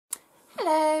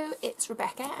Hello, it's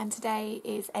Rebecca and today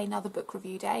is another book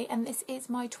review day, and this is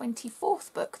my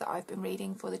 24th book that I've been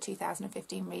reading for the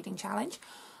 2015 Reading Challenge.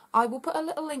 I will put a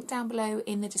little link down below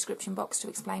in the description box to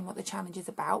explain what the challenge is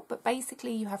about, but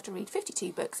basically you have to read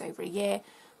 52 books over a year,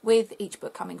 with each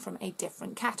book coming from a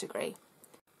different category.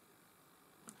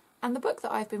 And the book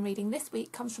that I've been reading this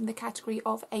week comes from the category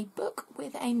of a book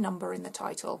with a number in the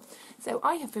title. So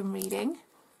I have been reading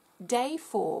Day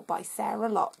 4 by Sarah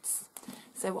Lotz.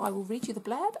 So I will read you the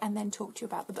blurb and then talk to you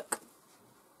about the book.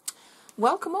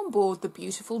 Welcome on board the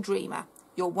Beautiful Dreamer,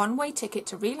 your one-way ticket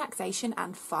to relaxation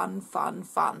and fun, fun,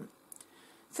 fun.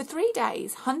 For 3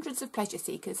 days, hundreds of pleasure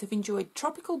seekers have enjoyed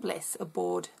tropical bliss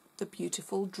aboard the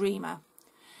Beautiful Dreamer.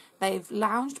 They've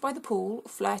lounged by the pool,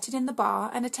 flirted in the bar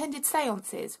and attended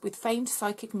séances with famed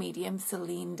psychic medium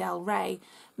Celine Del Rey,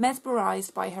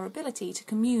 mesmerised by her ability to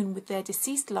commune with their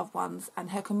deceased loved ones and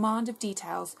her command of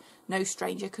details no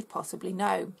stranger could possibly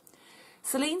know.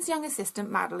 Celine's young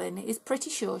assistant Madeline is pretty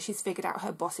sure she's figured out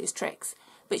her boss's tricks,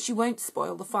 but she won't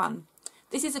spoil the fun.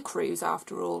 This is a cruise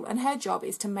after all, and her job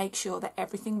is to make sure that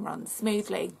everything runs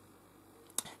smoothly.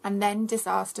 And then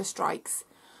disaster strikes.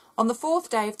 On the 4th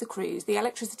day of the cruise, the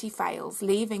electricity fails,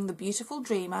 leaving the Beautiful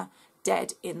Dreamer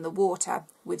dead in the water,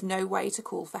 with no way to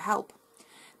call for help.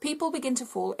 People begin to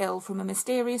fall ill from a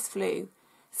mysterious flu.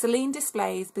 Celine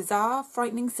displays bizarre,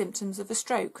 frightening symptoms of a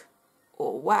stroke,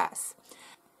 or worse.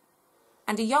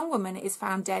 And a young woman is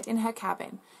found dead in her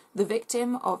cabin, the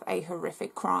victim of a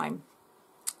horrific crime.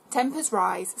 Tempers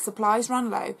rise, supplies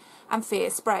run low, and fear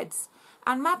spreads,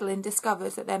 and Madeline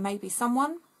discovers that there may be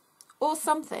someone or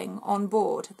something on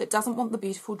board that doesn't want the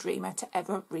Beautiful Dreamer to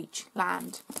ever reach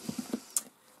land.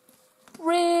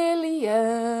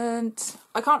 Brilliant!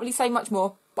 I can't really say much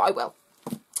more, but I will.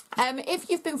 If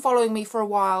you've been following me for a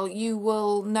while, you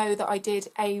will know that I did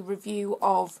a review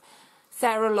of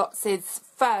Sarah Lotz's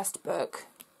first book,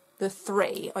 The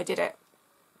Three. I did it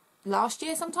last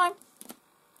year sometime.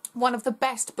 One of the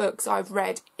best books I've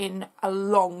read in a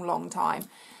long, long time.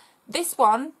 This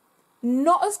one,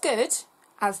 not as good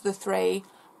as The Three,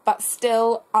 but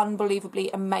still unbelievably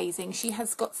amazing. She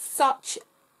has got such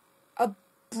a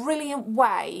brilliant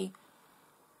way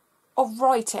of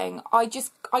writing. I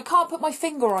can't put my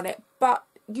finger on it, but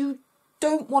you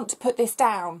don't want to put this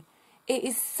down. It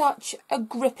is such a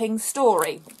gripping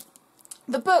story.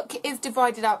 The book is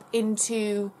divided up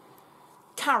into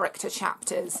character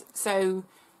chapters, so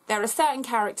there are certain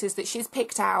characters that she's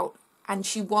picked out and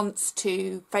she wants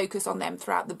to focus on them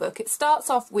throughout the book. It starts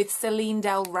off with Celine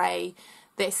Del Rey,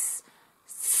 this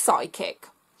psychic.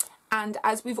 And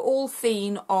as we've all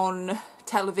seen on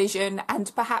television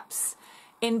and perhaps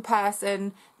in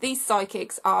person, these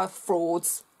psychics are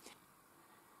frauds.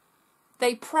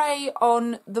 They prey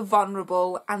on the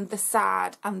vulnerable and the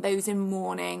sad and those in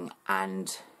mourning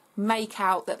and make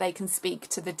out that they can speak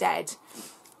to the dead.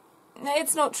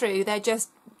 It's not true. They just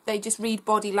read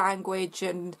body language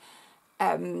and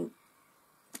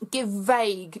give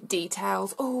vague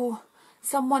details. Oh,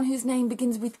 someone whose name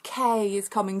begins with K is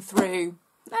coming through.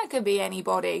 That could be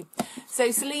anybody.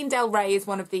 So Celine Del Rey is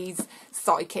one of these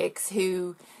psychics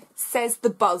who says the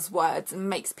buzzwords and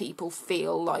makes people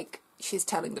feel like she's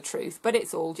telling the truth, but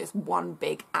it's all just one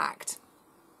big act.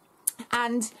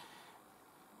 And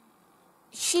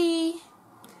she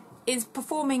is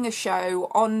performing a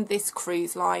show on this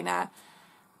cruise liner,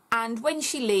 and when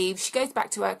she leaves, she goes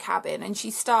back to her cabin and she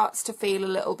starts to feel a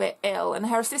little bit ill, and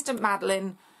her assistant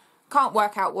Madeline can't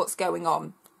work out what's going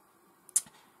on.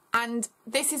 And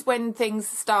this is when things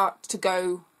start to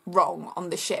go wrong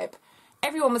on the ship.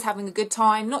 Everyone was having a good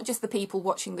time, not just the people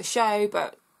watching the show,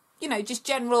 but, you know, just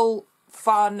general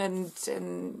fun and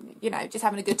you know, just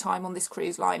having a good time on this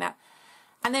cruise liner.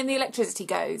 And then the electricity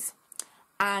goes,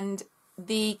 and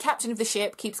the captain of the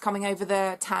ship keeps coming over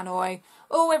the tannoy.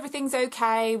 Oh, everything's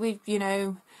okay. We've, you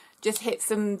know, just hit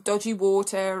some dodgy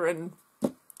water, and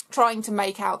trying to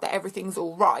make out that everything's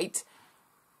all right.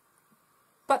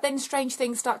 But then strange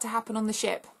things start to happen on the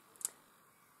ship.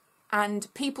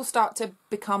 And people start to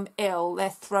become ill. They're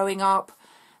throwing up.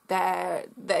 They're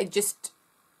just,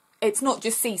 it's not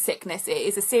just seasickness. It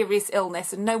is a serious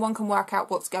illness, and no one can work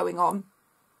out what's going on.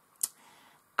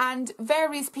 And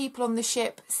various people on the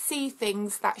ship see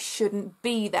things that shouldn't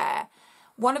be there.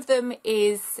 One of them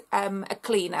is a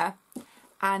cleaner,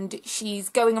 and she's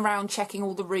going around checking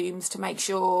all the rooms to make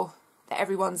sure that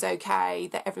everyone's okay,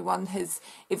 that everyone has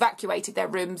evacuated their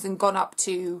rooms and gone up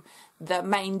to the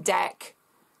main deck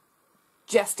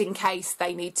just in case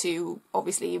they need to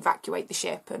obviously evacuate the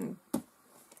ship and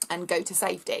go to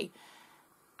safety.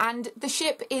 And the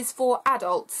ship is for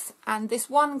adults, and this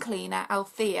one cleaner,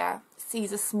 Althea,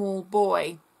 sees a small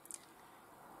boy.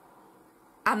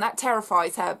 and that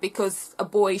terrifies her because a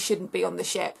boy shouldn't be on the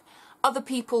ship. Other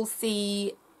people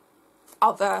see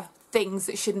other things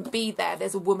that shouldn't be there.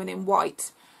 There's a woman in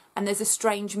white, and there's a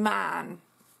strange man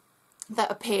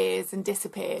that appears and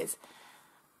disappears,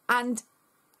 and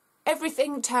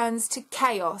everything turns to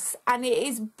chaos. And it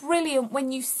is brilliant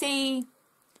when you see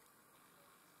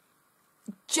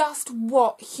just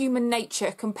what human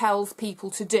nature compels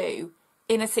people to do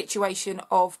in a situation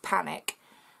of panic.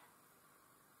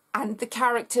 And the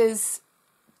characters,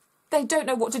 they don't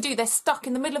know what to do. They're stuck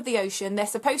in the middle of the ocean. They're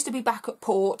supposed to be back at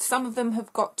port. Some of them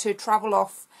have got to travel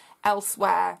off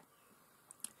elsewhere.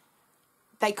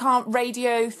 They can't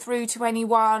radio through to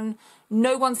anyone.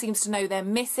 No one seems to know they're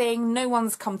missing. No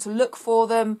one's come to look for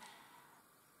them.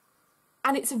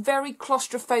 And it's a very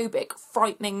claustrophobic,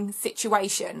 frightening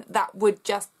situation that would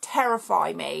just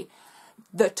terrify me.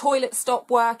 The toilets stop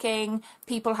working.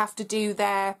 People have to do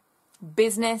their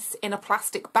business in a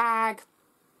plastic bag.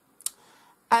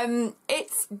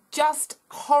 It's just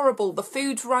horrible. The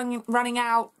food's running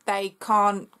out. They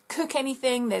can't cook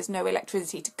anything. There's no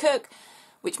electricity to cook,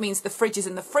 which means the fridges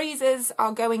and the freezers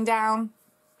are going down.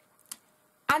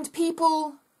 And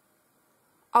people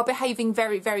are behaving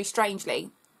very, very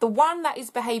strangely. The one that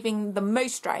is behaving the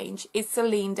most strange is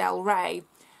Celine Del Rey.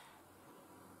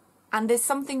 And there's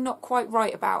something not quite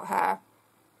right about her.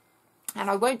 And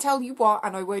I won't tell you what,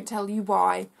 and I won't tell you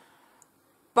why.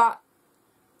 But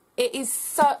it is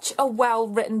such a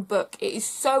well-written book. It is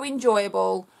so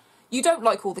enjoyable. You don't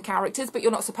like all the characters, but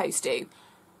you're not supposed to.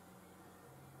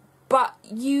 But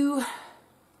you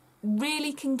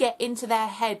really can get into their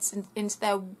heads and into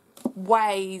their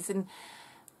ways. And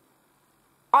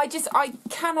I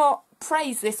cannot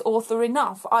praise this author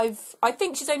enough. I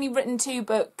think she's only written 2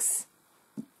 books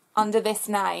under this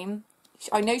name.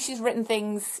 I know she's written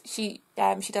things, she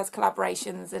does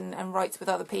collaborations and writes with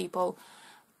other people,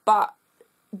 but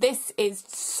this is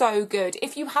so good.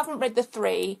 If you haven't read the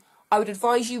 3, I would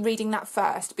advise you reading that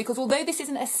first, because although this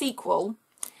isn't a sequel,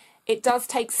 it does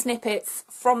take snippets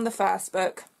from the first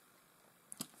book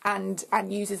and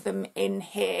uses them in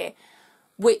here,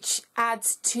 which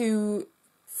adds to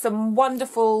some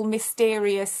wonderful,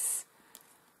 mysterious,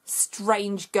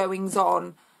 strange goings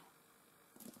on.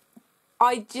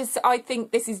 I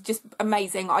think this is just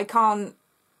amazing. I can't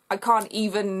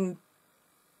even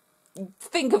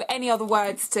think of any other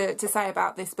words to say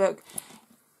about this book.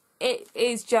 It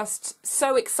is just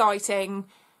so exciting.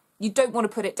 You don't want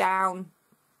to put it down.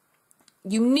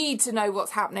 You need to know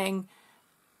what's happening.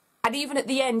 And even at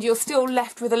the end, you're still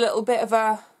left with a little bit of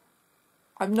a,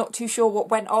 I'm not too sure what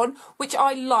went on, which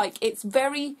I like. It's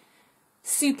very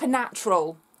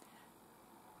supernatural.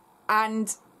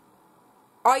 And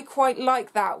I quite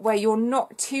like that, where you're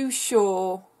not too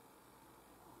sure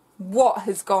what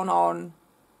has gone on,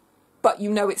 but you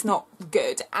know it's not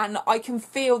good. And I can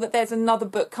feel that there's another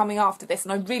book coming after this,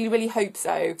 and I really, really hope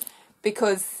so,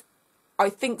 because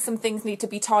I think some things need to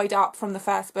be tied up from the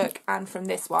first book and from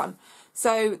this one.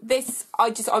 So this,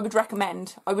 I would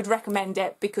recommend. I would recommend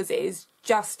it because it is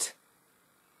just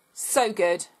so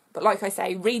good. But like I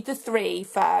say, read the 3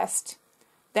 first,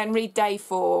 then read day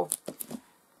 4,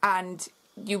 and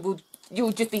you'll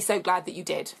just be so glad that you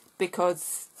did,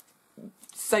 because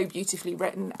so beautifully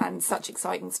written and such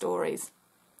exciting stories.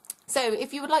 So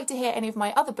if you would like to hear any of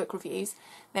my other book reviews,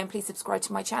 then please subscribe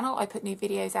to my channel. I put new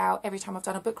videos out every time I've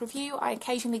done a book review. I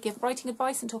occasionally give writing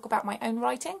advice and talk about my own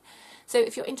writing. So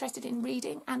if you're interested in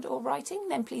reading and or writing,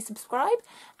 then please subscribe,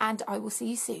 and I will see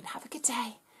you soon. Have a good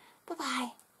day.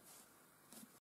 Bye-bye.